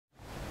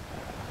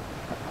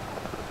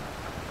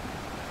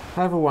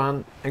Hi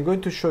everyone, I'm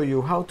going to show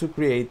you how to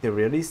create a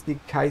realistic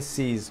high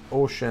seas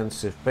ocean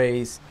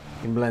surface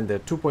in Blender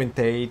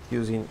 2.8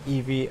 using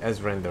EEVEE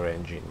as render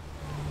engine.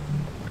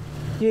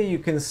 Here you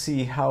can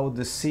see how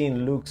the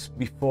scene looks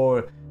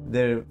before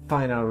the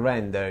final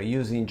render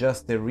using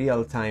just a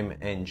real-time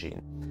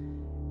engine.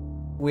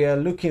 We are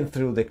looking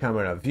through the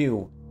camera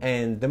view,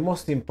 and the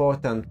most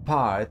important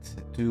part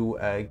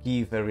to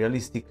give a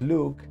realistic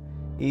look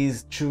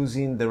is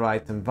choosing the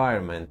right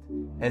environment,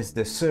 as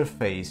the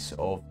surface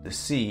of the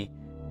sea,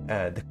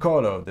 the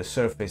color of the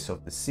surface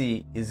of the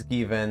sea is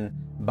given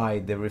by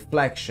the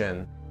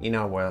reflection in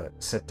our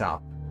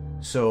setup.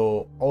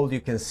 So all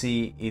you can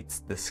see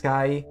is the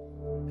sky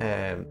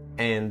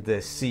and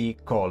the sea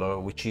color,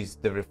 which is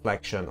the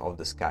reflection of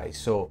the sky.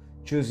 So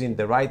choosing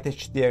the right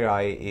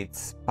HDRI,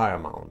 it's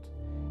paramount.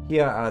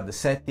 Here are the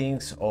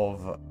settings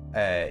of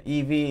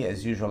EEVEE,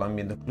 as usual: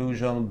 ambient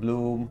occlusion,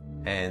 bloom,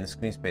 and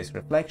screen space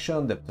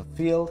reflection, depth of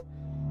field.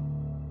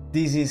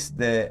 This is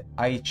the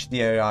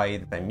HDRI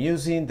that I'm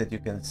using, that you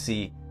can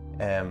see.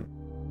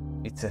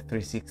 It's a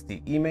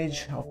 360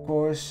 image, of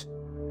course.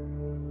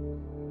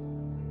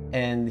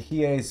 And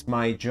here is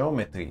my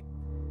geometry.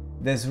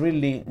 There's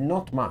really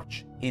not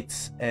much.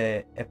 It's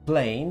a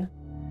plane,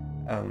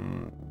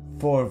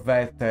 4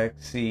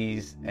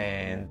 vertices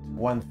and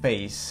 1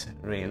 face,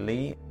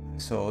 really.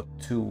 So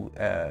 2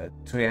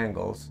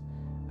 triangles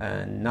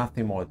and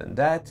nothing more than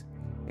that.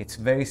 It's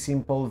very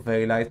simple,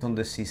 very light on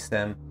the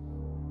system.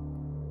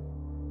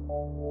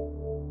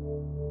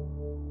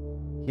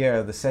 Here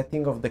are the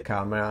setting of the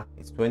camera.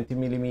 It's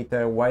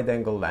 20mm wide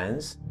angle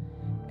lens,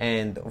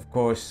 and of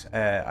course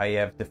I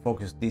have the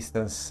focus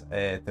distance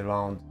at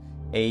around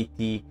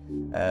 80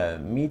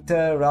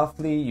 meter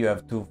roughly. You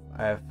have to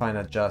fine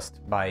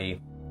adjust by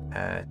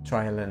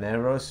trial and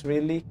errors,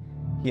 really.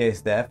 Here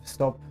is the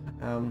f-stop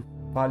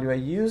value I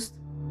used,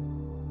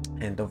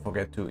 and don't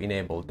forget to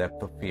enable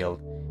depth of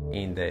field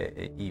in the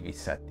EEVEE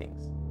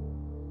settings.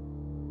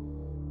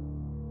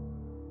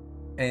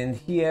 And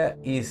here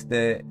is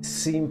the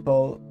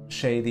simple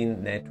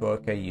shading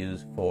network I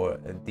use for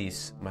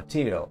this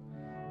material.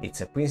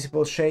 It's a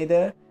principal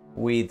shader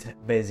with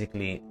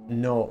basically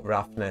no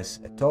roughness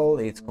at all.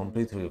 It's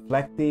completely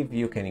reflective.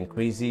 You can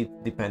increase it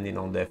depending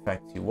on the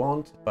effect you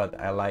want, but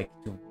I like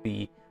to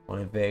be on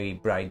a very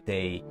bright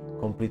day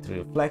completely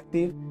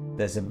reflective.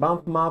 There's a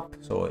bump map,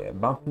 so a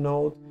bump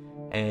node,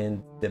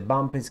 and the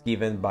bump is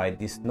given by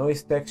this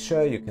noise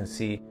texture. You can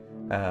see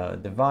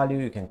the value.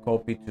 You can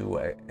copy to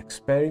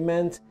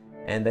experiment,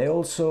 and I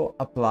also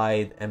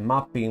applied a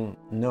mapping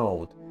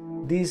node.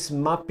 This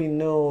mapping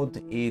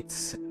node,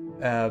 it's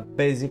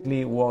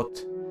basically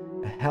what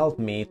helped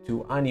me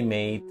to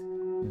animate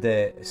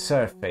the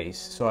surface.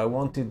 So I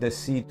wanted the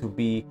sea to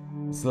be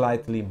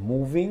slightly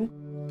moving,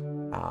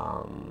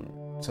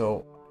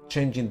 so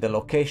changing the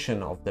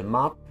location of the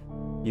map,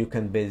 you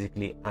can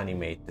basically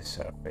animate the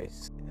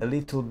surface. A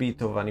little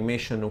bit of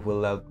animation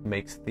will help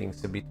make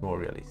things a bit more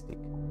realistic.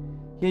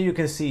 Here you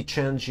can see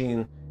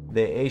changing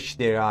the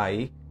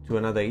HDRI to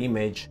another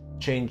image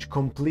change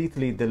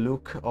completely the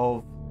look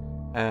of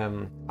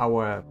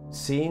our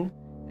scene,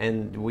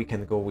 and we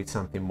can go with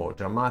something more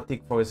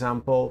dramatic. For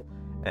example,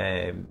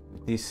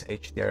 these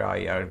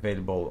HDRI are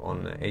available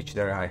on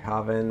HDRI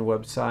Haven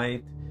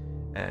website.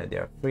 They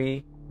are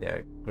free, they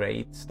are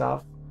great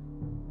stuff,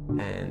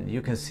 and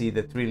you can see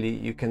that really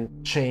you can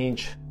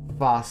change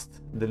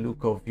fast the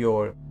look of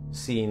your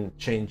scene,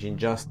 changing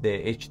just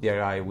the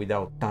HDRI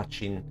without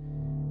touching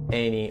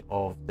any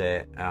of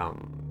the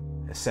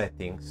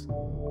settings.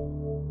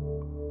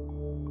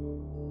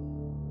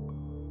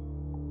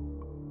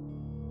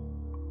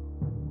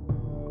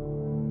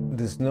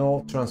 There's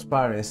no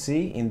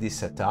transparency in this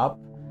setup.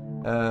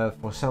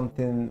 For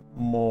something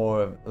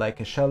more like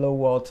a shallow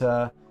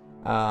water,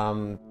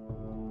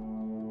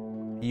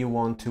 you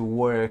want to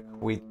work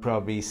with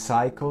probably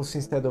cycles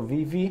instead of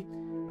EEVEE.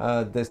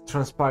 The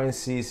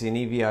transparencies in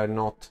EEVEE are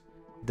not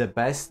the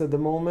best at the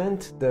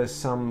moment. There's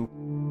some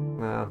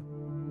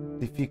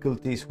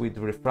difficulties with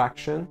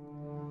refraction.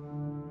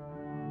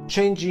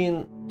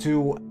 Changing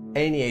to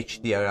any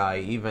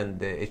HDRI, even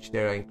the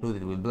HDRI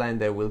included with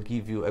Blender, will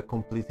give you a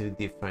completely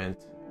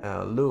different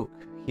look.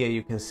 Here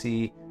you can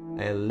see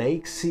a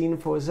lake scene,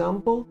 for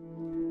example.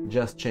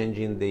 Just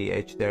changing the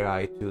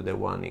HDRI to the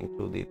one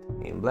included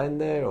in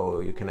Blender,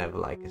 or you can have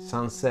like a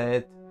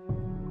sunset.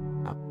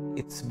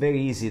 It's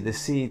very easy. The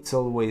sea, it's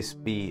always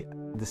be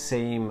the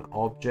same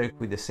object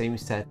with the same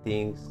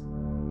settings,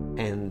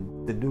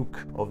 and the look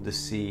of the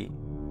sea,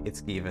 it's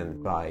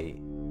given by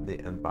the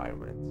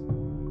environment.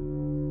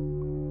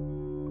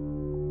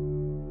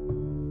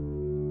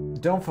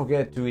 Don't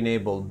forget to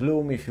enable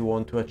bloom if you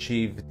want to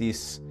achieve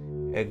this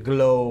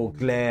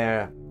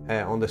glare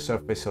on the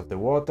surface of the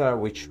water,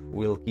 which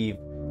will give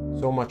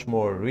so much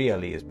more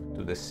realism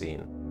to the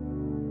scene.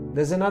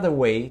 There's another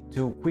way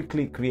to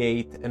quickly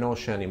create an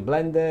ocean in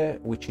Blender,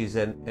 which is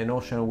an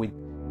ocean with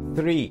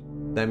 3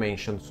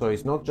 dimensions. So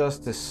it's not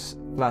just a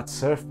flat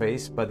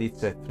surface, but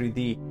it's a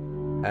 3D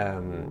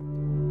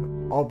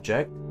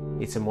object.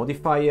 It's a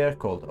modifier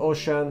called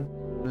ocean,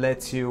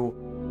 lets you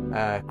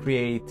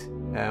create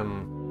a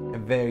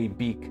very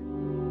big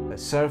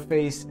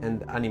surface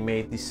and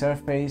animate the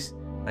surface.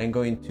 I'm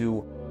going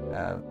to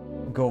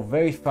go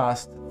very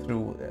fast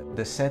through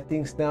the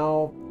settings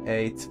now.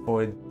 It's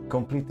for a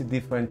completely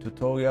different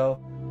tutorial,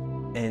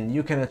 and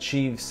you can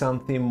achieve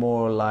something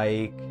more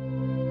like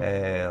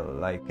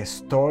a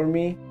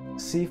stormy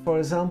sea, for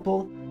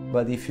example.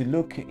 But if you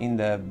look in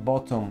the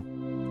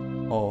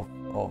bottom of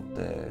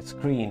the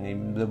screen,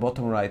 in the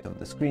bottom right of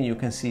the screen, you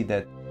can see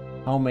that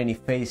how many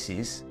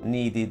faces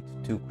needed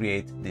to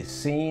create this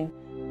scene,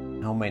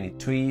 how many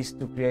trees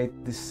to create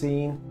this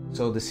scene.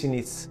 So the scene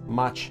is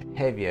much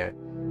heavier.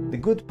 The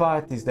good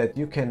part is that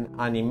you can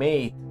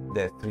animate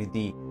the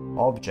 3D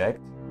object,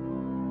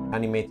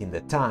 animate in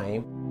the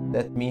time.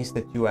 That means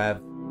that you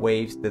have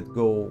waves that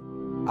go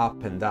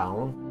up and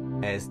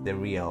down as the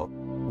real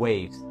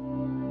waves.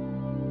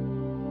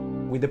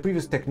 With the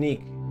previous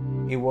technique,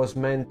 it was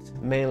meant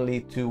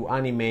mainly to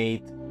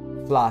animate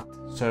flat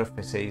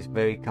surfaces,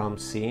 very calm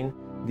scene.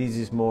 This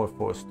is more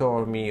for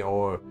stormy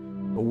or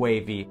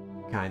wavy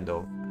kind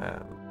of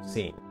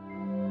scene.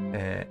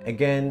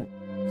 Again,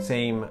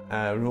 same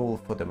rule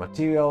for the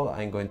material.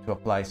 I'm going to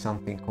apply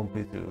something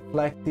completely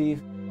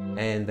reflective,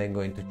 and I'm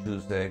going to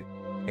choose a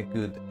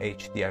good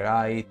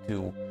HDRI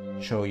to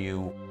show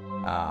you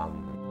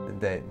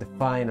the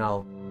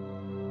final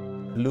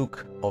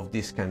look of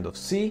this kind of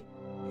sea.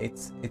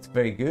 It's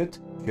very good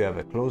if you have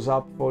a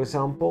close-up, for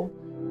example,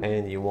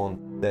 and you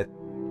want that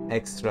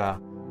extra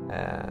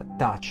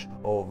touch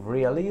of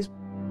realism.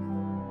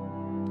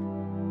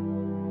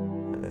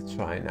 Let's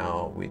try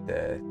now with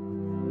the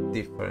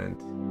different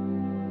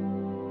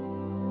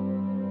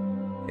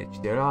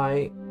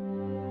HDRI,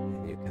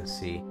 and you can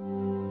see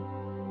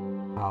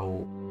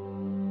how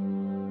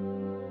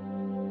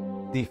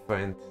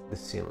different the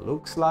scene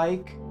looks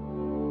like.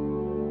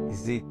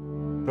 Is it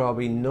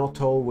probably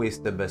not always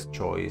the best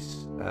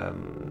choice?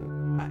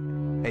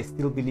 I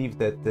still believe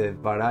that the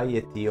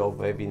variety of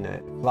having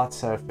a flat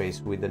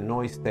surface with a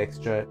noise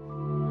texture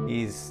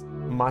is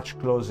much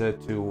closer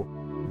to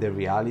the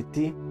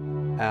reality,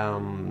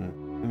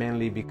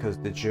 mainly because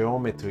the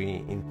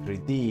geometry in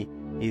 3D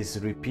is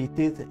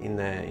repeated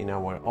in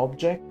our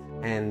object,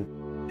 and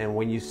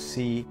when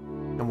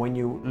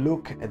you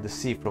look at the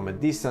sea from a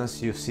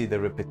distance, you see the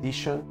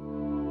repetition,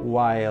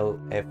 while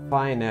a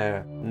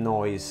finer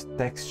noise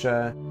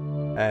texture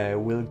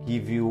will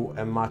give you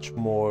a much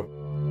more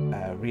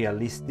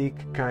realistic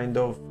kind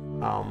of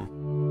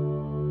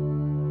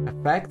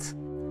effect.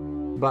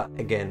 But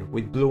again,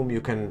 with Bloom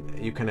you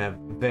can have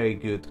very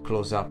good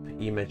close-up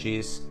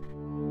images,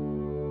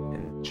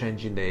 and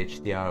changing the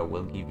HDR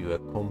will give you a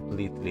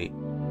completely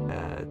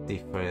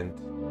different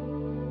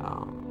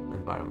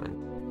environment.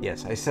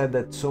 Yes, I said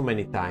that so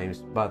many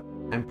times, but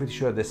I'm pretty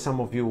sure that some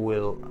of you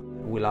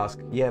will ask,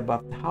 yeah,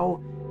 but how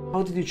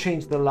did you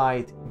change the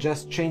light?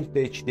 Just change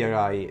the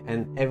HDRI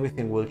and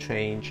everything will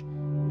change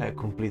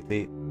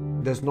completely.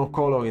 There's no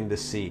color in the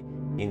sea.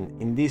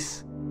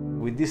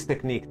 With this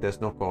technique, there's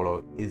no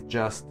color. It's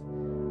just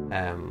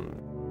a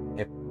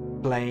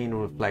plain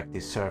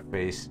reflective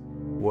surface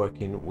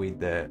working with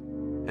the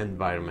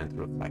environment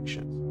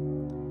reflections.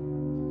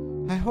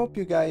 I hope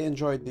you guys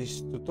enjoyed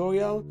this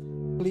tutorial.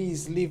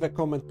 Please leave a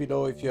comment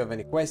below if you have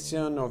any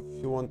question, or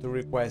if you want to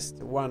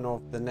request one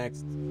of the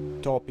next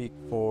topic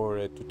for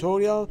a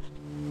tutorial.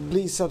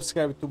 Please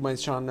subscribe to my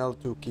channel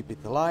to keep it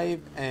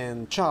alive,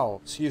 and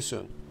ciao, see you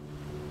soon.